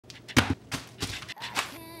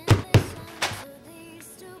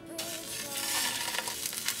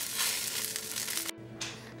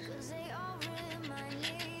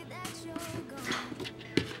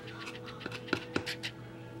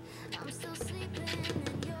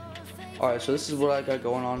Alright, so this is what I got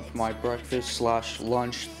going on for my breakfast slash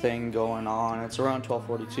lunch thing going on. It's around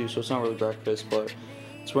 12:42, so it's not really breakfast, but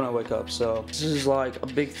it's when I wake up. So this is like a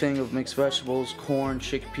big thing of mixed vegetables, corn,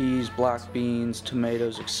 chickpeas, black beans,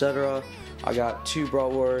 tomatoes, etc. I got 2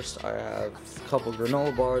 bratwurst, I have a couple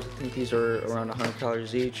granola bars, I think these are around 100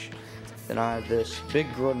 calories each. Then I have this big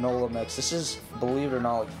granola mix. This is, believe it or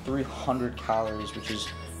not, like 300 calories, which is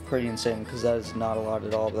pretty insane because that is not a lot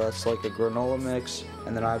at all, but that's like a granola mix.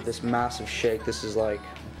 And then I have this massive shake. This is like,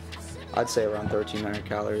 I'd say around 1,300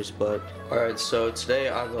 calories. But alright, so today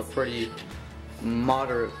I have a pretty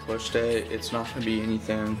moderate push day. It's not going to be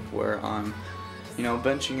anything where I'm, you know,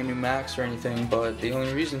 benching a new max or anything, but the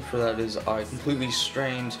only reason for that is I completely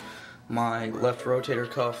strained my left rotator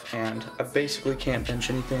cuff and I basically can't bench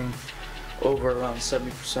anything over around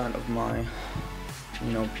 70% of my,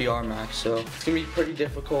 you know, PR max. So it's gonna be pretty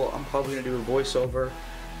difficult. I'm probably gonna do a voiceover,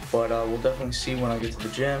 but we'll definitely see when I get to the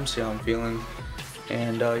gym, see how I'm feeling.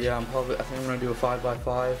 And yeah, I think I'm gonna do a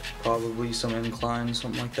 5x5, probably some incline,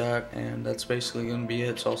 something like that, and that's basically gonna be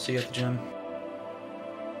it. So I'll see you at the gym.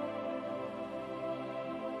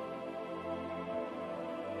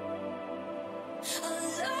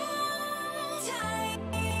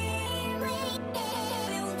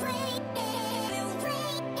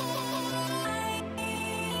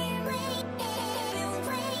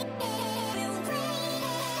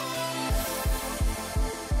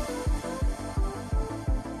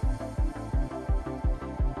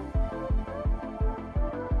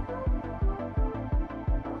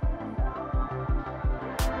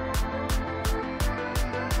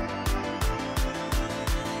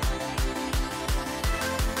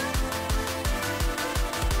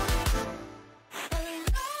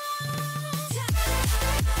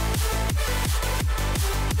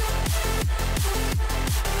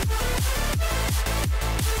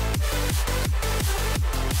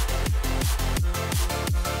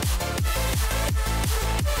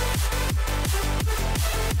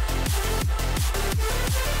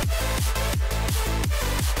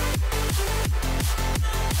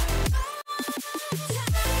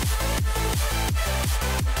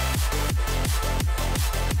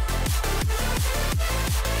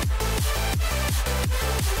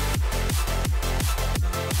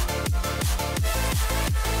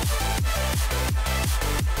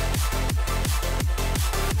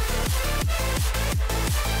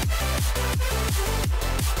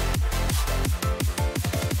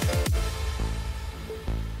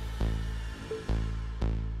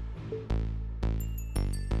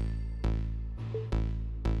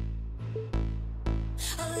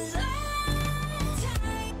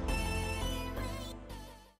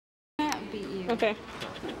 Okay.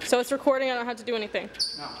 So it's recording, I don't have to do anything.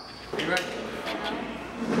 No. Are you ready?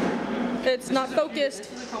 It's not focused.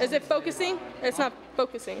 Is it focusing? It's not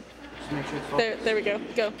focusing. Just make sure it's focused. There we go.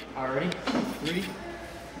 Go. Alright, 3,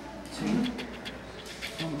 2,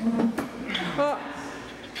 1. Well,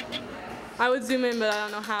 I would zoom in, but I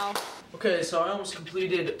don't know how. Okay, so I almost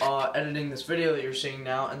completed editing this video that you're seeing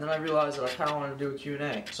now, and then I realized that I kind of wanted to do a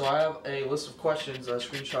Q&A. So I have a list of questions that I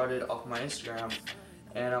screenshotted off my Instagram,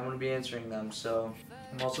 and I'm going to be answering them. So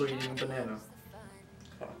I'm also eating a banana.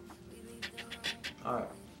 Okay. Alright.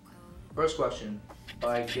 First question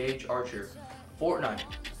by Gage Archer. Fortnite.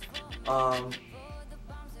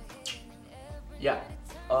 Yeah.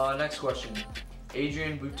 Next question.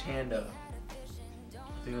 Adrian Butanda.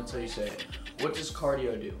 I think that's how you say it. What does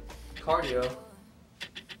cardio do? Cardio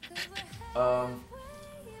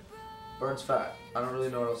burns fat. I don't really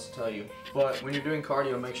know what else to tell you. But when you're doing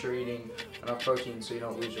cardio, make sure you're eating enough protein so you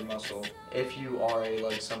don't lose your muscle. If you are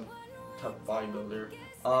some type of bodybuilder.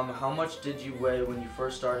 How much did you weigh when you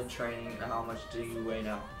first started training, and how much do you weigh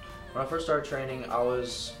now? When I first started training, I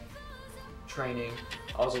was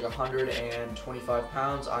like 125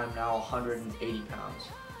 pounds. I'm now 180 pounds.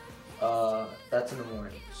 That's in the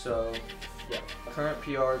morning. So yeah. Current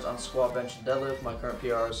PRs on squat, bench, and deadlift. My current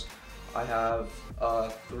PRs, I have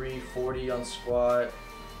 340 on squat,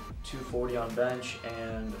 240 on bench,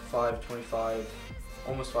 and 525,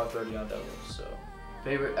 almost 530 on deadlift. So,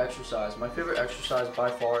 favorite exercise. My favorite exercise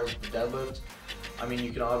by far is the deadlift. I mean,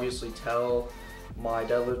 you can obviously tell my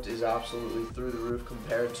deadlift is absolutely through the roof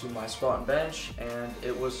compared to my squat and bench, and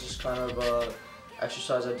it was just kind of a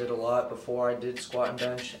exercise I did a lot before I did squat and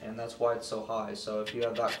bench, and that's why it's so high. So if you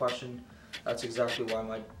have that question, that's exactly why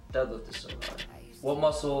my deadlift is so high. What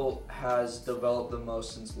muscle has developed the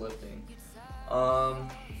most since lifting?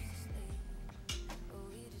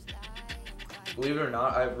 Believe it or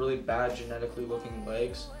not, I have really bad genetically looking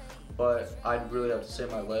legs, but I'd really have to say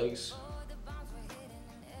my legs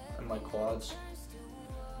and my quads.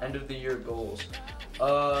 End of the year goals.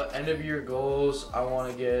 End of year goals, I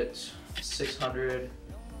want to get 600.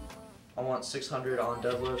 I want 600 on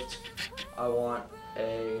deadlift. I want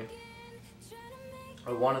a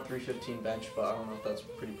 315 bench, but I don't know if that's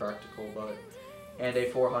pretty practical, but, and a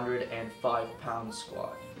 405-pound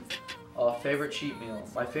squat. Favorite cheat meal.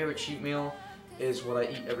 My favorite cheat meal is what I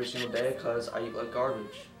eat every single day because I eat like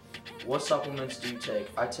garbage. What supplements do you take?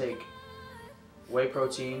 I take whey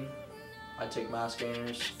protein, I take mass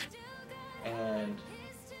gainers, and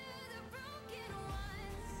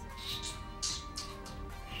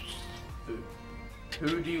food.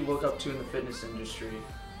 Who do you look up to in the fitness industry?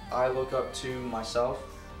 I look up to myself,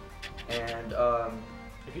 and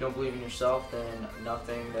if you don't believe in yourself, then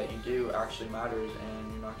nothing that you do actually matters,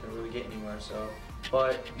 and you're not going to really get anywhere. So,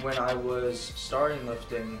 but when I was starting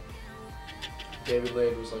lifting, David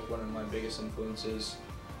Lade was like one of my biggest influences.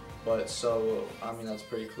 But so, I mean, that's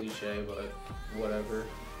pretty cliche, but whatever.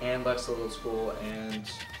 And Lex Little School, and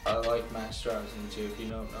I like Max Straczny too. If you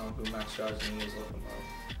don't know who Max Straczny is, look him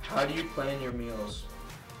up. How do you plan your meals?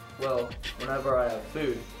 Well, whenever I have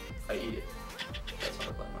food, I eat it. That's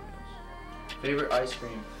how I plan my meals. Favorite ice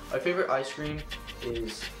cream? My favorite ice cream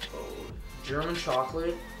is German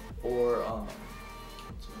chocolate or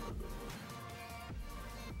what's another good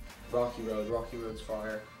one? Rocky Road. Rocky Road's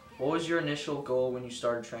fire. What was your initial goal when you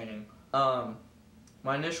started training? My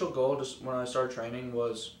initial goal just when I started training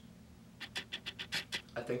was,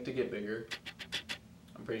 I think, to get bigger.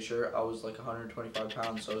 I'm pretty sure I was like 125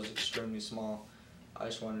 pounds, so I was extremely small. I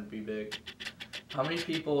just wanted to be big. How many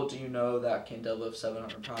people do you know that can deadlift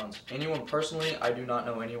 700 pounds? Anyone personally, I do not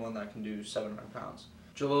know anyone that can do 700 pounds.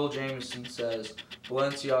 Jalil Jameson says,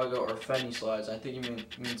 Balenciaga or Fenty slides. I think he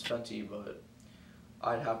means Fenty, but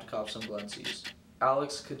I'd have to cop some Balencies.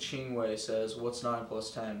 Alex Kachingwe says, what's 9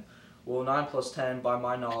 plus 10? Well, 9 plus 10, by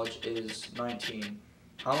my knowledge, is 19.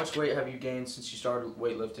 How much weight have you gained since you started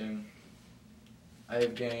weightlifting? I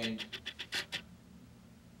have gained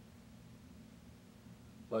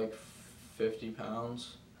like 50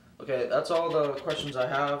 pounds. Okay, that's all the questions I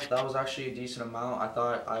have. That was actually a decent amount. I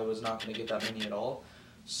thought I was not going to get that many at all.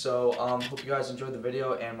 So, hope you guys enjoyed the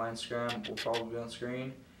video, and my Instagram will probably be on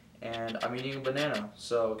screen. And I'm eating a banana,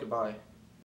 so goodbye.